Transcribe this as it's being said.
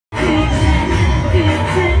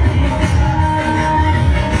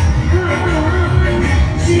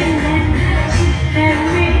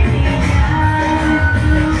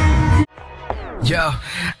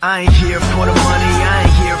I ain't here for the money, I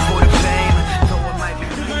ain't here for the fame. Though it might be.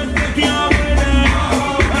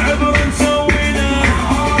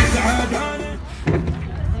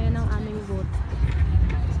 Ayan ang aming boat.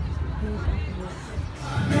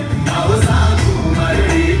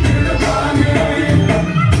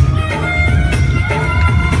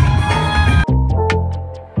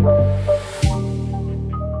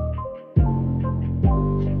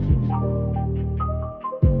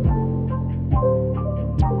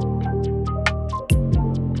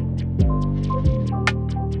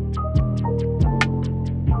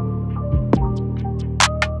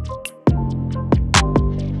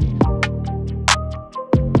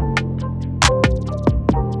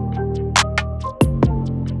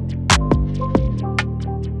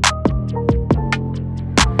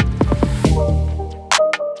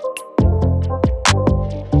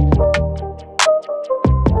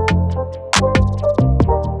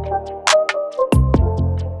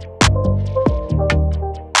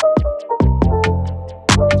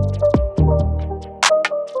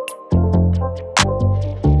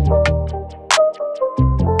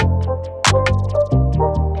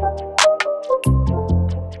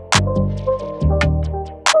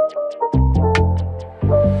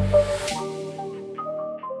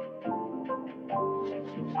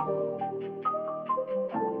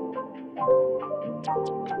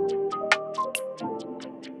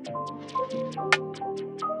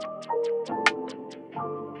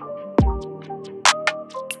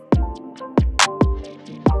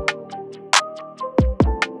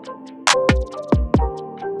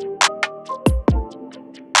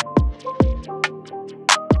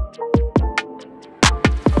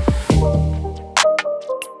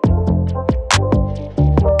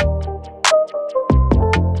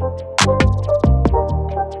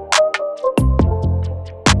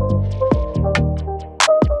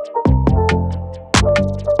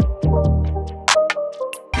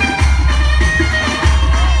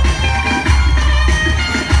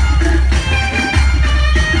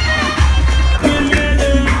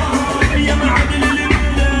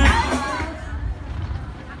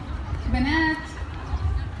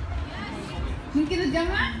 ممكن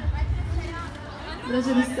نتجمع؟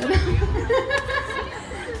 رجل السلام.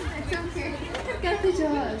 It's okay. كانت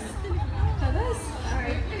جواز. خلاص.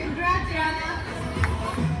 Alright. Congrats, Rana.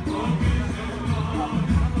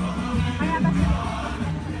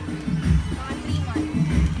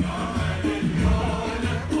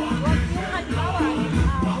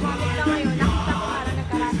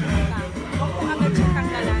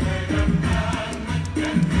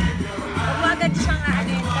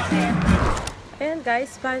 And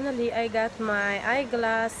guys, finally I got my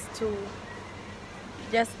eyeglass too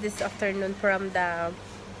just this afternoon from the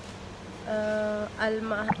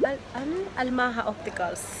Almaha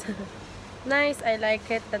Opticals. Nice, I like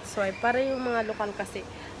it. That's why para yung mga lokal kasi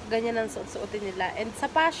ganyan ang suot-suotin nila, and sa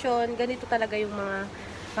fashion ganito talaga yung mga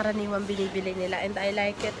karaniwang binibili nila, and I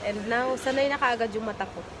like it. And now sanay na kaagad yung mata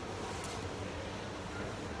ko,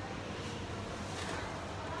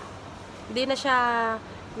 hindi na siya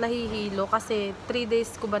nahihilo kasi 3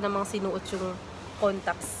 days ko ba namang sinuot yung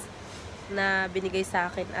contacts na binigay sa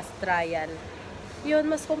akin as trial. Yun,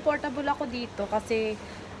 mas comfortable ako dito kasi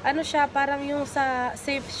ano siya, parang yung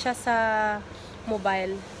safe siya sa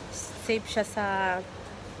mobile, safe siya sa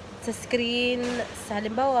screen. Sa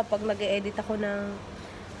halimbawa pag nag-edit ako ng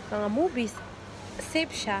mga movies,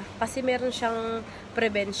 safe siya kasi meron siyang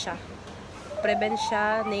prebensia,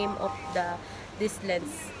 name of this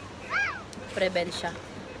lens, prebensia.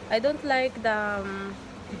 I don't like the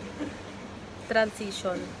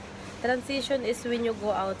transition. Transition is when you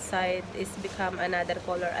go outside, is become another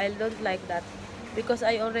color. I don't like that because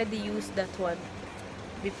I already used that one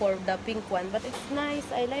before, the pink one. But it's nice.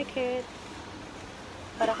 I like it.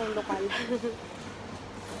 Para kung lokal.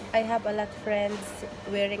 I have a lot of friends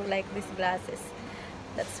wearing like these glasses.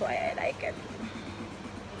 That's why I like it.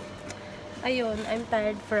 Ayun, I'm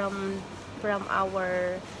tired from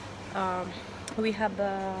our we have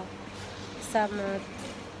some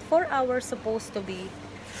 4 hours supposed to be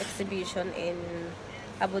exhibition in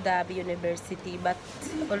Abudhabi University, but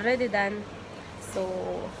already done. So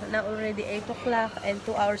now already 8 o'clock and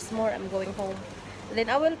 2 hours more I'm going home. Then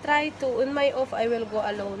I will try to, in my off I will go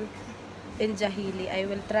alone in Jahili. I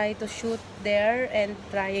will try to shoot there and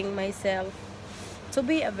trying myself to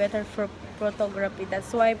be a better for photography.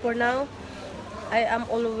 That's why for now I am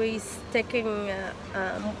always taking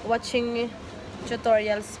watching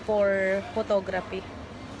tutorials for photography,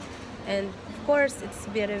 and of course it's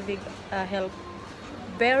very big help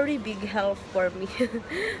very big help for me.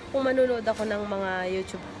 Kung manunood ako ng mga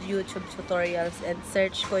YouTube tutorials and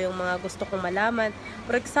search ko yung mga gusto kong malaman.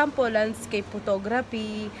 For example, landscape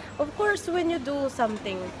photography. Of course, when you do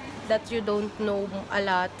something that you don't know a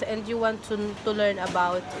lot and you want to learn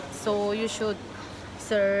about it, so you should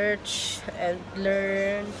search and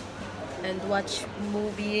learn and watch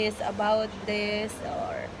movies about this,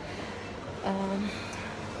 or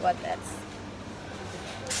what else.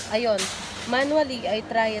 Ayun, manually I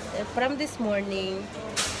try it from this morning.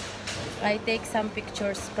 I take some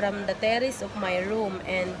pictures from the terrace of my room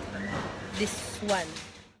and this one.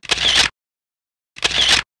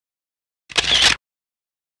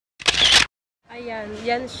 Ayan,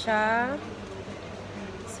 yan siya.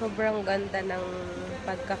 Sobrang ganda ng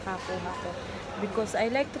pagkakakuha ko. Because I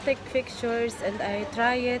like to take pictures and I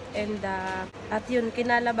try it, and at yun,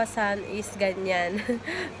 kinalabasan is ganyan.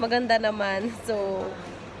 Maganda naman. So,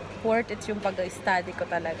 worth it yung pag-study ko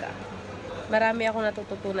talaga. Marami akong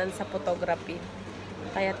natututunan sa photography.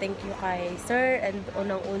 Kaya thank you kay Sir and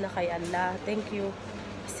unang-una kay Allah. Thank you.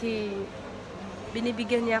 Kasi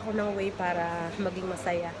binibigyan niya ako ng way para maging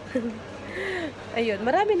masaya. Ayun,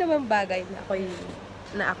 marami namang bagay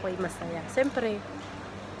na ako'y masaya. Siyempre,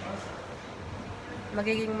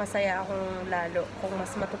 magiging masaya akong lalo kung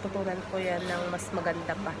mas matututunan ko yan ng mas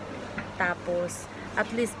maganda pa. Tapos, at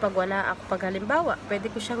least pag wala ako, pag halimbawa, pwede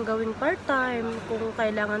ko siyang gawing part-time kung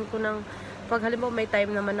kailangan ko ng, pag halimbawa may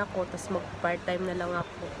time naman ako, tapos mag-part-time na lang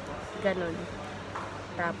ako. Ganon.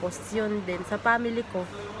 Tapos, yun din, sa family ko,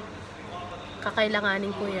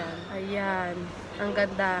 kakailanganin ko yan. Ayan. Ang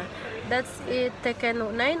ganda. That's it.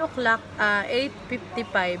 Taken 9 o'clock,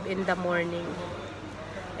 8:55 in the morning.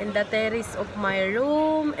 In the terrace of my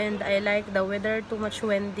room, and I like the weather, too much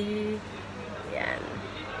windy. Yan.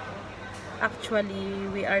 Actually,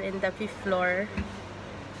 we are in the 5th floor,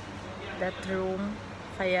 that room,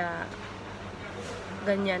 kaya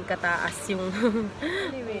ganyan kataas yung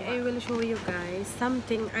anyway, I will show you guys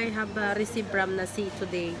something I have received from Nasi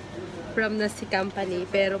today, from Nasi company,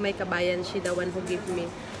 pero may kabayan, she the one who gave me.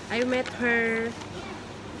 I met her,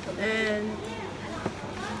 and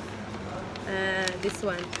this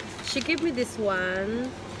one, she gave me this one.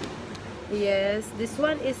 Yes, this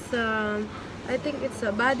one is I think it's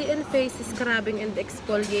a body and face scrubbing and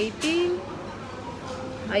exfoliating.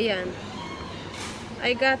 Ayan.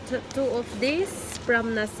 I got 2 of these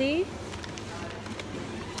from Nasi.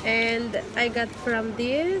 And I got from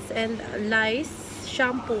this and Lice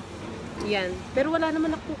shampoo. Yan. Pero wala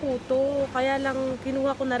naman akong kuto. Kaya lang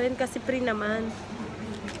kinuha ko na rin kasi free naman.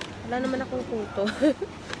 Wala naman akong kuto.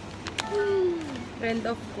 And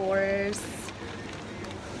of course,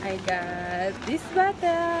 I got this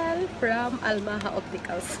bottle from Almaha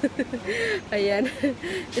Opticals. Ayan.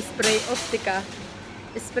 Spray Optica.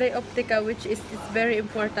 Spray Optica, which is very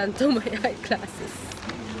important to my eyeglasses.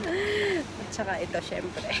 At saka ito,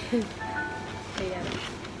 syempre. Ayan.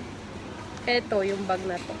 Ito, yung bag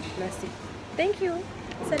na to. Nasi. Thank you.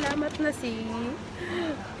 Salamat, Nasi.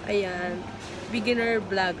 Ayan. Beginner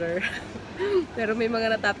vlogger. Pero may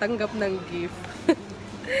mga natatanggap ng gift.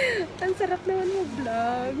 Ang sarap naman mo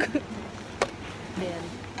vlog. Ayan.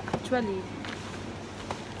 Actually,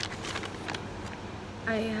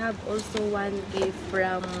 I have also one gift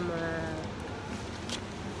from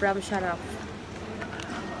Sharaf.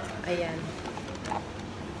 Ayan.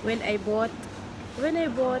 When I bought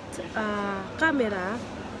camera,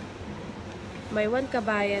 my one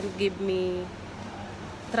kabayan gave me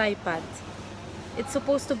tripod. It's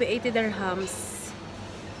supposed to be 80 dirhams,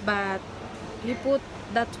 but he put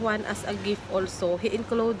that one as a gift also. He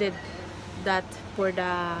included that for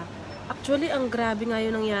the... Actually, ang grabe nga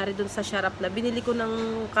yung nangyari dun sa Sharap na binili ko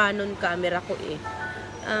ng Canon camera ko eh.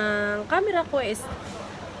 Ang camera ko is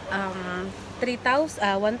 2,800.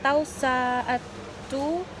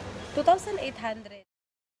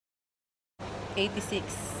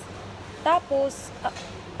 Tapos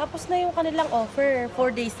na yung kanilang offer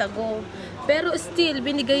 4 days ago. Pero still,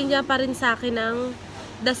 binigay niya pa rin sa akin ng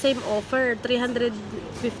the same offer.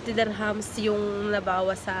 350 dirhams yung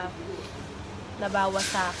nabawa sa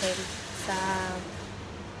akin. Sa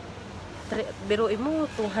biruin mo,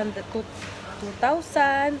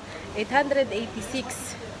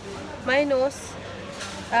 2,886 minus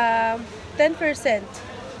 10%.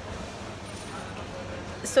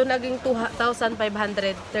 So, naging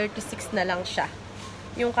 2,536 na lang siya.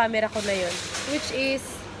 Yung camera ko na yun. Which is,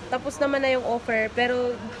 tapos naman na yung offer.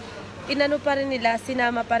 Pero, inano pa rin nila,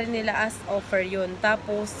 sinama pa rin nila as offer yun.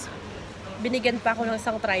 Tapos, binigyan pa ako ng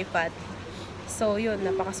isang tripod. So, yun,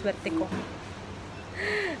 napakaswerte ko.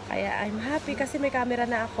 Kaya I'm happy kasi may camera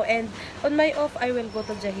na ako. And on my off, I will go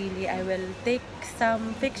to Jahili. I will take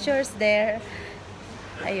some pictures there.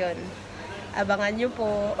 Ayun. Abangan nyo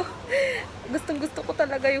po. Gustong-gusto ko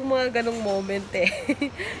talaga yung mga ganong moment eh.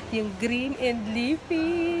 Yung green and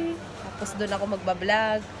leafy. Tapos doon ako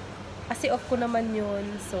magbablog. Kasi off ko naman yun.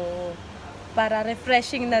 So, para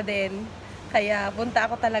refreshing na din. Kaya punta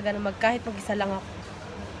ako talaga na kahit mag-isa lang ako.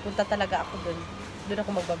 Punta talaga ako doon. Doon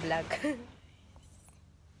ako magbablog.